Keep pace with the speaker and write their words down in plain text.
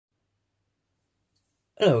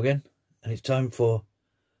Hello again, and it's time for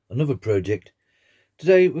another project.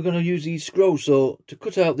 Today we're going to use the scroll saw to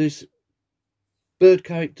cut out this bird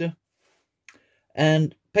character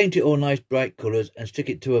and paint it all nice bright colours and stick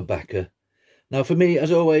it to a backer. Now for me,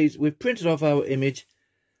 as always, we've printed off our image.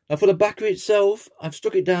 Now for the backer itself, I've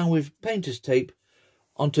stuck it down with painter's tape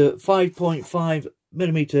onto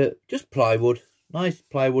 5.5mm just plywood, nice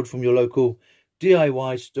plywood from your local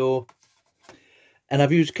DIY store. And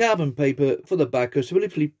I've used carbon paper for the backer, so we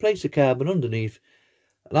literally place the carbon underneath.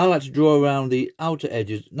 And I like to draw around the outer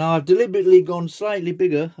edges. Now I've deliberately gone slightly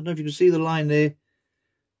bigger. I don't know if you can see the line there.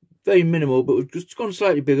 Very minimal, but we've just gone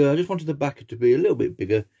slightly bigger. I just wanted the backer to be a little bit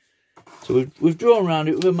bigger. So we've drawn around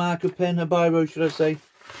it with a marker pen, a biro should I say.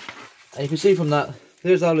 And you can see from that,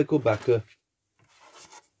 there's our little backer.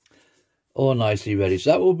 All nicely ready.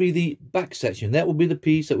 So that will be the back section. That will be the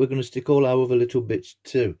piece that we're going to stick all our other little bits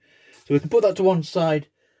to. So we can put that to one side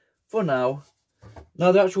for now.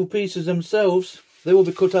 Now the actual pieces themselves, they will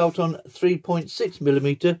be cut out on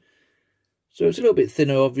 3.6mm. So it's a little bit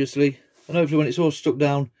thinner obviously. And hopefully when it's all stuck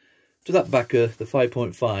down to that backer, the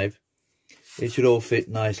 5.5, it should all fit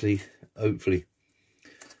nicely, hopefully.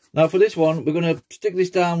 Now for this one, we're going to stick this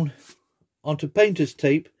down onto painter's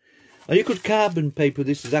tape. Now you could carbon paper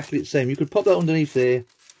this exactly the same. You could pop that underneath there.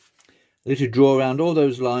 Literally draw around all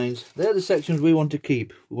those lines. They're the sections we want to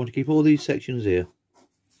keep. We want to keep all these sections here.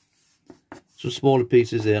 Some smaller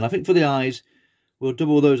pieces there. And I think for the eyes, we'll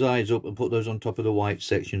double those eyes up and put those on top of the white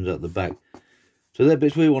sections at the back. So they're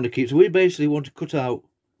bits we want to keep. So we basically want to cut out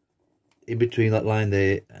in between that line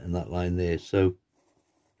there and that line there. So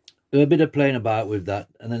a bit of playing about with that.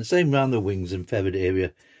 And then same around the wings and feathered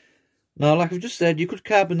area. Now, like I've just said, you could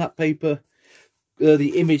carbon that paper,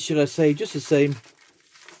 the image, should I say, just the same.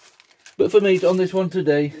 But for me, on this one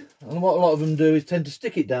today, and what a lot of them do is tend to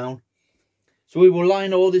stick it down. So we will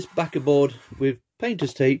line all this backer board with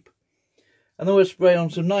painter's tape. And then we'll spray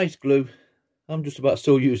on some nice glue. I'm just about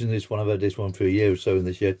still using this one. I've had this one for a year or so in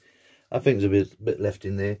the shed. I think there's a bit left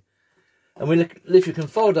in there. And we literally can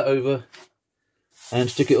fold that over and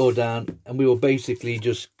stick it all down. And we will basically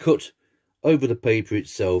just cut over the paper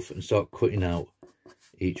itself and start cutting out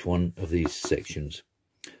each one of these sections.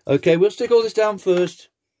 Okay, we'll stick all this down first.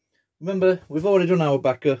 Remember, we've already done our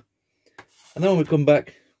backer, and then when we come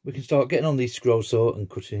back, we can start getting on the scroll saw and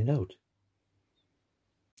cutting it out.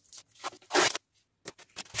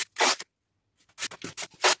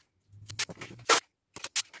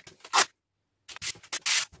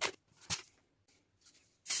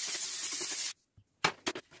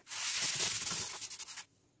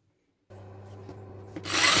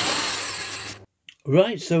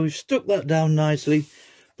 Right, so we've stuck that down nicely.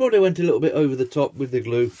 Probably went a little bit over the top with the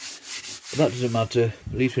glue, but that doesn't matter.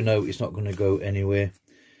 At least we know it's not going to go anywhere.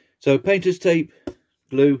 So painter's tape,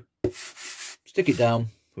 glue, stick it down.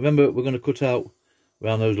 Remember, we're going to cut out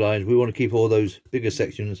around those lines. We want to keep all those bigger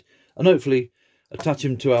sections and hopefully attach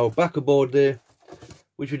them to our backer board there,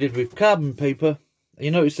 which we did with carbon paper. And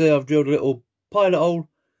you notice there I've drilled a little pilot hole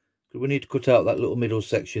because we need to cut out that little middle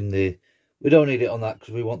section there. We don't need it on that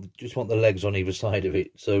because we just want the legs on either side of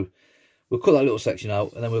it. So we'll cut that little section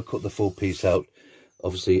out and then we'll cut the full piece out,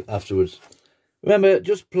 obviously, afterwards. Remember,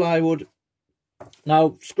 just plywood.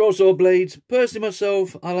 Now, scroll saw blades. Personally,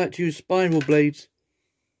 myself, I like to use spiral blades.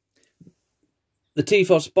 The teeth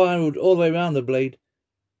are spiraled all the way around the blade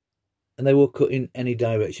and they will cut in any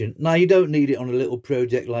direction. Now, you don't need it on a little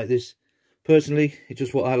project like this. Personally, it's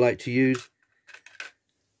just what I like to use.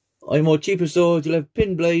 On your more cheaper saws, you'll have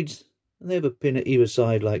pin blades and they have a pin at either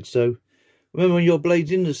side like so. Remember, when your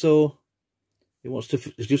blade's in the saw, it wants to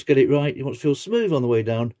just get it right. It wants to feel smooth on the way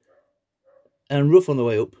down and rough on the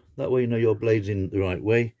way up. That way you know your blade's in the right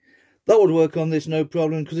way. That would work on this, no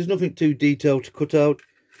problem, because there's nothing too detailed to cut out.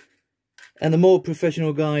 And the more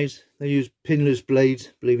professional guys, they use pinless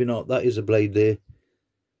blades. Believe it or not, that is a blade there.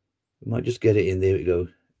 We might just get it in. There we go.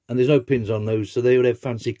 And there's no pins on those, so they would have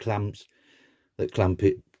fancy clamps that clamp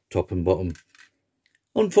it top and bottom.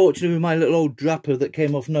 Unfortunately, with my little old Drapper that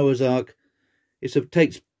came off Noah's Ark, it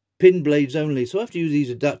takes pin blades only, so I have to use these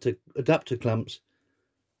adapter clamps.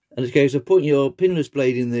 And it's a case of putting your pinless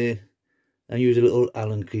blade in there and use a little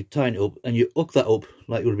Allen key, tighten it up, and you hook that up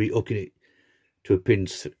like you would be hooking it to a pin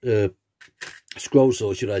scroll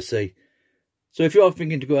saw, should I say. So if you are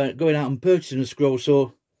thinking to going out and purchasing a scroll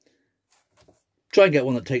saw, try and get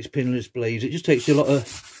one that takes pinless blades. It just takes you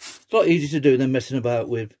it's a lot easier to do than messing about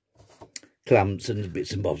with clamps and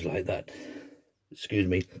bits and bobs like that. Excuse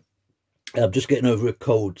me. I'm just getting over a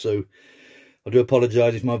cold, so I do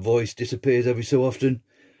apologise if my voice disappears every so often.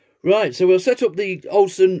 Right, so we'll set up the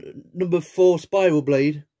Olson number 4 spiral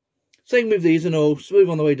blade. Same with these and all, smooth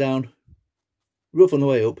on the way down. rough on the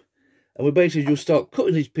way up, and we basically just start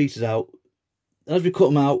cutting these pieces out. And as we cut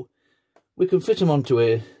them out, we can fit them onto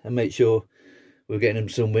here and make sure we're getting them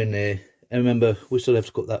somewhere near. And remember, we still have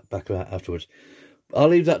to cut that back out afterwards. But I'll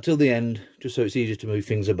leave that till the end, just so it's easier to move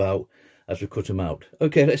things about as we cut them out.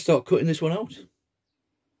 Okay, let's start cutting this one out.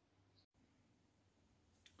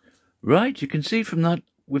 Right, you can see from that,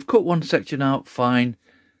 we've cut one section out fine.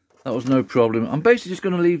 That was no problem. I'm basically just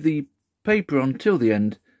going to leave the paper on till the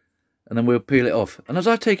end, and then we'll peel it off. And as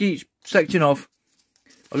I take each section off,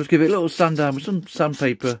 I'll just give it a little sand down with some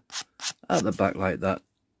sandpaper at the back like that.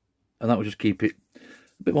 And that will just keep it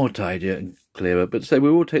a bit more tidier and clearer. But say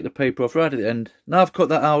we will take the paper off right at the end. Now I've cut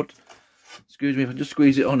that out. Excuse me if I just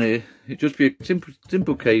squeeze it on here. It'll just be a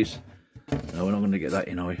simple case. No, we're not going to get that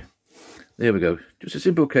in, are we? There we go. Just a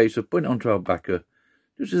simple case of putting it onto our backer.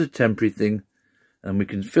 Just as a temporary thing. And we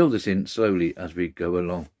can fill this in slowly as we go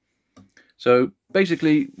along. So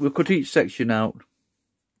basically we'll cut each section out,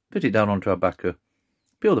 put it down onto our backer,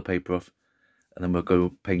 peel the paper off, and then we'll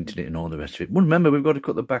go painting it and all the rest of it. Remember, we've got to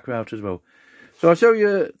cut the backer out as well. So I'll show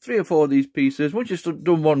you 3 or 4 of these pieces. Once you've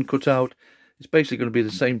done one cut out, it's basically going to be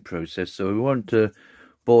the same process. So we won't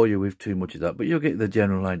bore you with too much of that, but you'll get the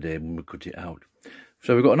general idea when we cut it out.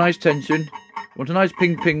 So we've got a nice tension. We want a nice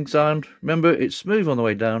ping-ping sound. Remember, it's smooth on the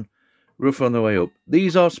way down, rough on the way up.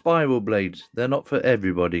 These are spiral blades. They're not for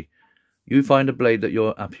everybody. You find a blade that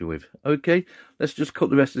you're happy with. Okay, let's just cut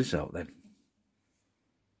the rest of this out then.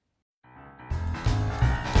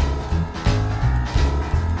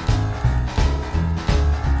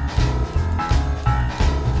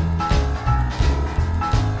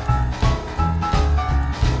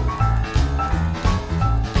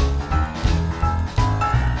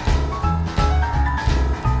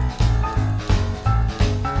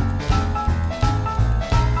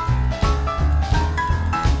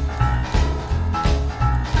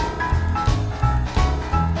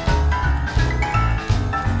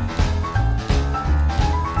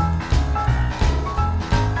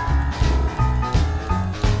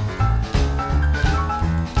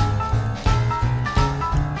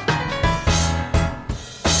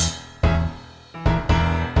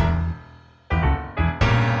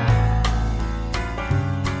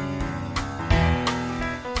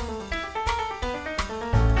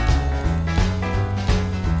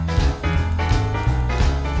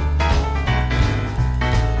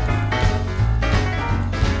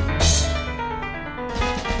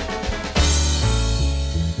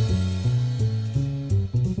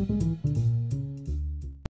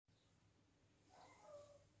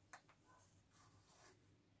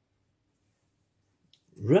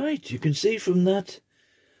 Right, you can see from that,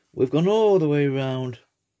 we've gone all the way around.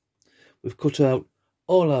 We've cut out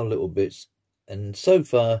all our little bits, and so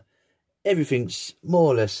far, everything's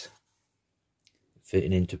more or less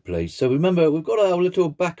fitting into place. So remember, we've got our little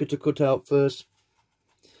backer to cut out first.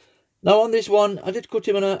 Now on this one, I did cut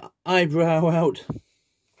him an eyebrow out.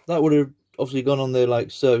 That would have obviously gone on there like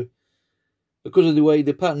so. Because of the way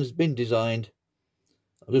the pattern's been designed,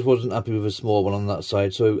 I just wasn't happy with a small one on that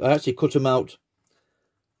side. So I actually cut him out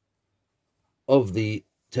of the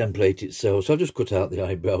template itself. So I've just cut out the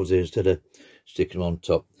eyebrows here instead of sticking them on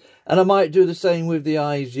top. And I might do the same with the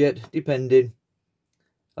eyes yet, depending.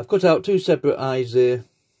 I've cut out 2 separate eyes there.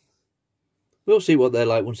 We'll see what they're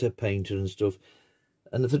like once they're painted and stuff.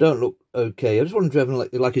 And if they don't look okay, I just want to have him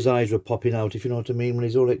like his eyes were popping out, if you know what I mean, when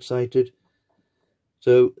he's all excited.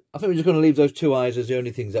 So I think we're just going to leave those 2 eyes as the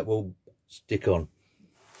only things that will stick on.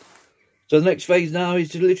 So the next phase now is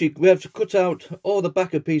to literally, we have to cut out all the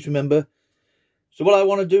backer piece, remember. So what I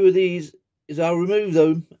want to do with these is I'll remove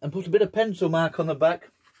them and put a bit of pencil mark on the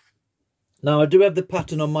back. Now I do have the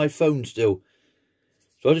pattern on my phone still.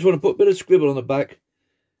 So I just want to put a bit of scribble on the back,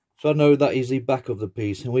 so I know that is the back of the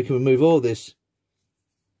piece. And we can remove all this.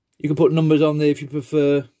 You can put numbers on there if you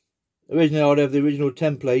prefer. Originally I would have the original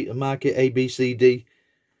template and mark it A, B, C, D.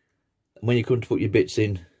 And when you come to put your bits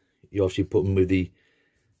in, you obviously put them with the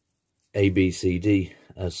A, B, C, D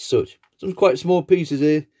as such. Some quite small pieces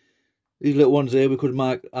here. These little ones here, we could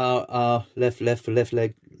mark our left for left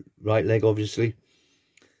leg, right leg obviously.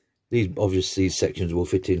 These sections will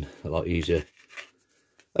fit in a lot easier.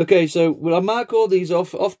 Okay, so we'll mark all these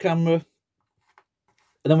off camera.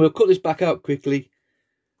 And then we'll cut this back out quickly.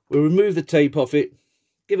 We'll remove the tape off it,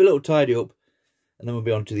 give it a little tidy up, and then we'll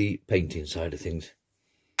be on to the painting side of things.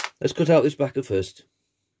 Let's cut out this backer first.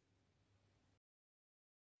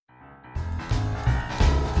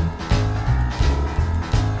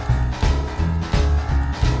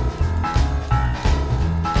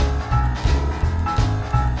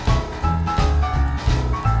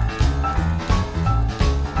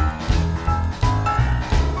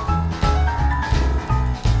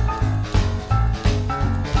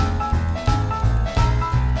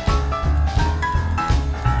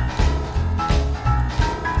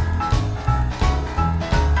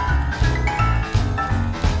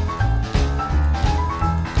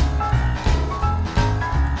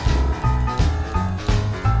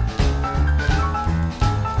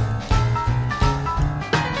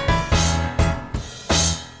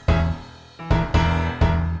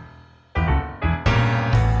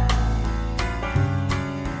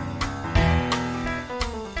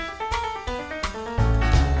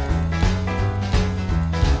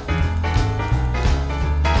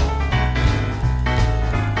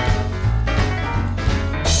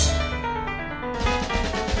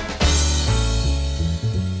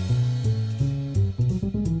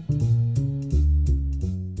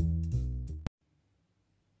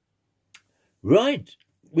 Right,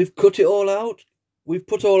 we've cut it all out. We've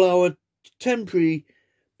put all our temporary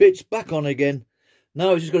bits back on again.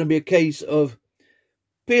 Now it's just going to be a case of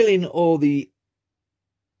peeling all the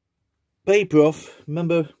paper off.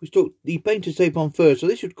 Remember, we stuck the painter's tape on first, so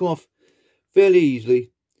this should come off fairly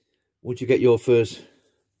easily once you get your first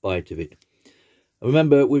bite of it. And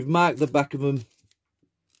remember, we've marked the back of them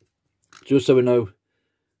just so we know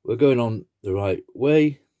we're going on the right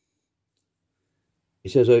way.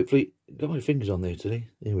 It says hopefully. Got my fingers on there today.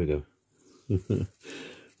 Here we go.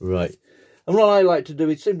 Right. And what I like to do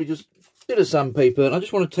is simply just a bit of sandpaper, and I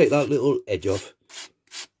just want to take that little edge off.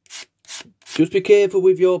 Just be careful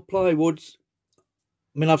with your plywoods.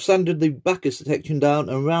 I mean, I've sanded the back section down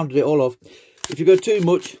and rounded it all off. If you go too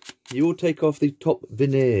much, you will take off the top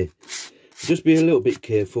veneer. Just be a little bit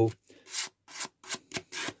careful.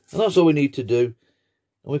 And that's all we need to do.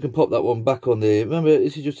 And we can pop that one back on there. Remember,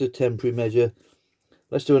 this is just a temporary measure.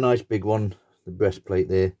 Let's do a nice big one, the breastplate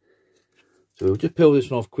there. So we'll just peel this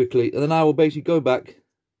one off quickly, and then I will basically go back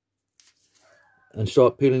and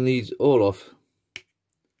start peeling these all off.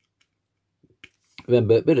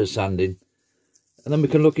 Remember, a bit of sanding, and then we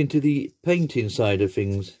can look into the painting side of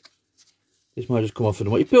things. This might just come off in a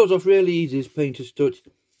moment. It peels off really easy, this painter's touch,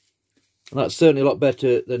 and that's certainly a lot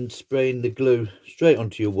better than spraying the glue straight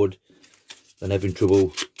onto your wood and having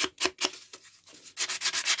trouble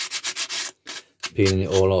peeling it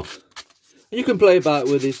all off. And you can play about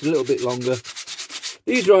with this a little bit longer.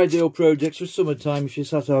 These are ideal projects for summertime if you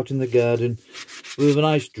sat out in the garden with a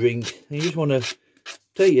nice drink and you just want to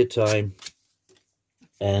take your time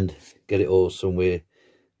and get it all somewhere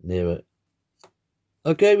nearer.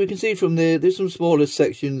 Okay, we can see from there, there's some smaller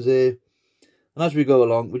sections there, and as we go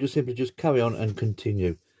along, we just simply just carry on and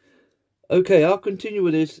continue. Okay, I'll continue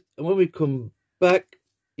with this, and when we come back,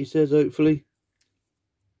 he says hopefully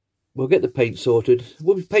we'll get the paint sorted.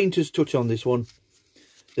 We'll be painter's touch on this one.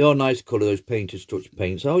 They are nice colour, those painter's touch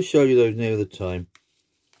paints. I'll show you those near the time.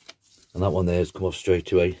 And that one there has come off straight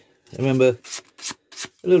away. Remember,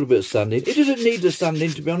 a little bit of sanding. It doesn't need the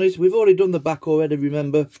sanding, to be honest. We've already done the back already,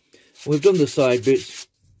 remember. We've done the side bits.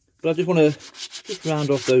 But I just want to just round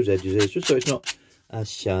off those edges here, just so it's not as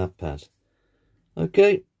sharp as.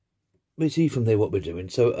 Okay, we see from there what we're doing.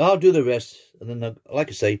 So I'll do the rest, and then, like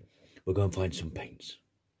I say, we'll go and find some paints.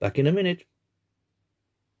 Back in a minute.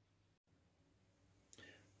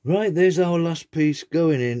 Right, there's our last piece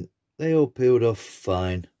going in. They all peeled off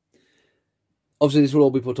fine. Obviously, this will all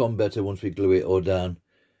be put on better once we glue it all down.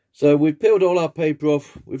 So we've peeled all our paper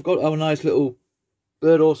off. We've got our nice little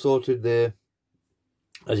bird all sorted there,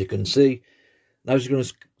 as you can see. Now it's going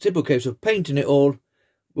to simple case of painting it all.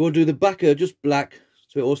 We'll do the backer just black,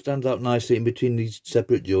 so it all stands out nicely in between these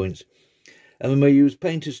separate joints. And then we'll use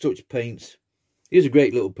painter's touch paints. These are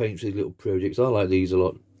great little paints for these little projects. I like these a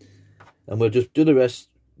lot. And we'll just do the rest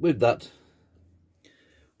with that.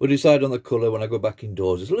 We'll decide on the colour when I go back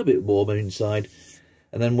indoors. It's a little bit warmer inside.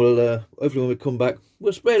 And then we'll, hopefully when we come back,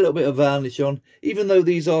 we'll spray a little bit of varnish on. Even though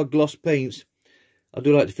these are gloss paints, I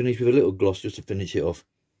do like to finish with a little gloss just to finish it off.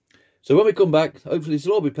 So when we come back, hopefully this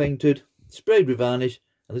will all be painted, sprayed with varnish,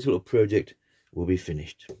 and this little project will be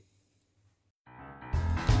finished.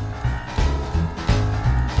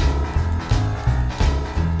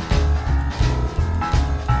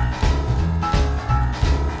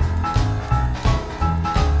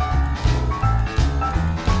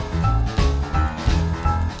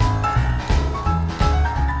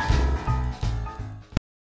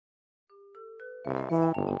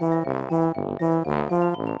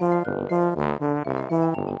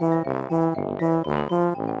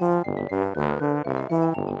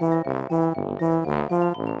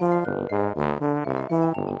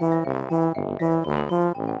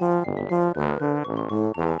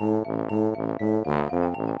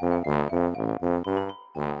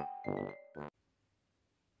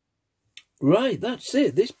 Right, that's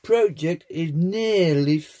it. This project is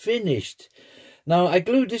nearly finished. Now, I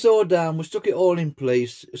glued this all down. We stuck it all in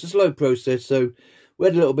place. It's a slow process, so we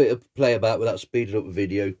had a little bit of play about with that speeded up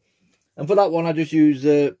video. And for that one, I just use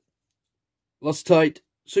Loctite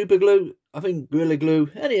super glue. I think Gorilla Glue.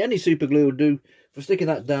 Any super glue will do for sticking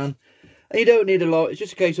that down. And you don't need a lot. It's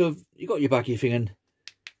just a case of, you got your backy thing and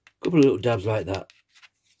a couple of little dabs like that.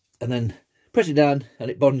 And then press it down and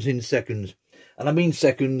it bonds in seconds. And I mean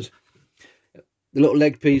seconds. The little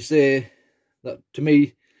leg piece there, that to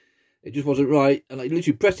me, it just wasn't right. And I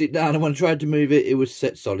literally pressed it down, and when I tried to move it, it was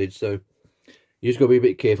set solid. So you just got to be a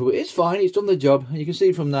bit careful. But it's fine, it's done the job. And you can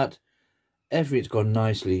see from that, everything's gone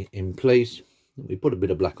nicely in place. We put a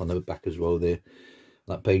bit of black on the back as well there.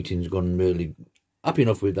 That painting's gone really happy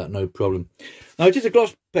enough with that, no problem. Now, it is a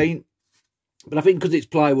gloss paint. But I think because it's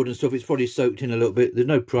plywood and stuff, it's probably soaked in a little bit. There's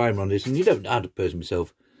no primer on this, and you don't add a person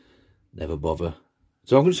myself. Never bother.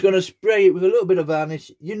 So I'm just going to spray it with a little bit of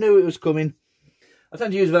varnish. You knew it was coming. I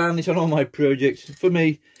tend to use varnish on all my projects. For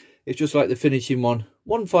me, it's just like the finishing one.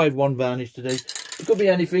 151 varnish today. It could be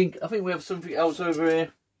anything. I think we have something else over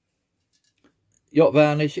here. Yacht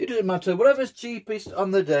varnish. It doesn't matter. Whatever's cheapest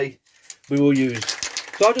on the day, we will use.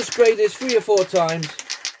 So I'll just spray this 3 or 4 times.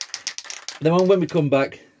 Then when we come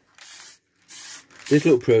back, this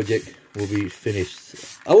little project will be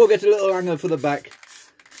finished. I will get a little hanger for the back.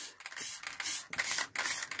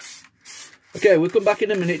 Okay, we'll come back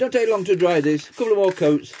in a minute. Don't take long to dry this. A couple of more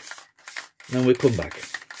coats, and then we'll come back.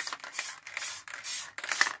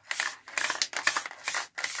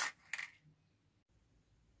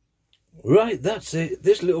 Right, that's it.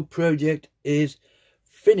 This little project is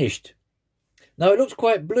finished. Now, it looks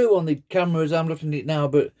quite blue on the camera as I'm looking at it now,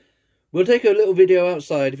 but we'll take a little video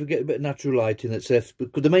outside if we get a bit of natural lighting that's safe,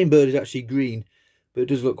 because the main bird is actually green, but it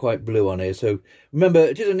does look quite blue on here. So remember,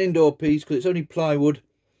 it is an indoor piece because it's only plywood.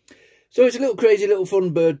 So it's a little crazy little fun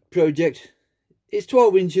bird project. It's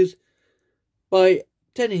 12 inches by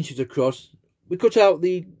 10 inches across. We cut out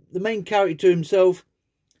the main character himself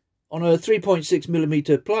on a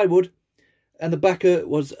 3.6mm plywood, and the backer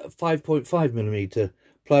was 5.5mm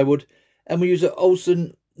plywood, and we use an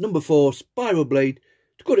Olson number 4 spiral blade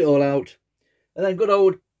to cut it all out, and then good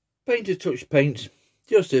old painter's touch paint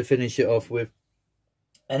just to finish it off with.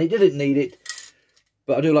 And it didn't need it,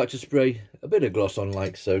 but I do like to spray a bit of gloss on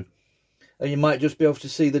like so. And you might just be able to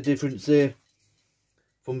see the difference there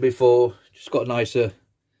from before. Just got a nicer,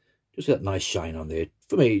 just that nice shine on there.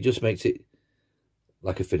 For me, it just makes it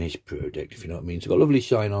like a finished project, if you know what I mean. It's got a lovely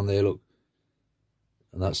shine on there, look.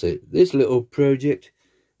 And that's it. This little project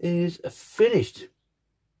is finished.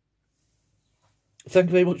 Thank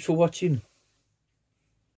you very much for watching.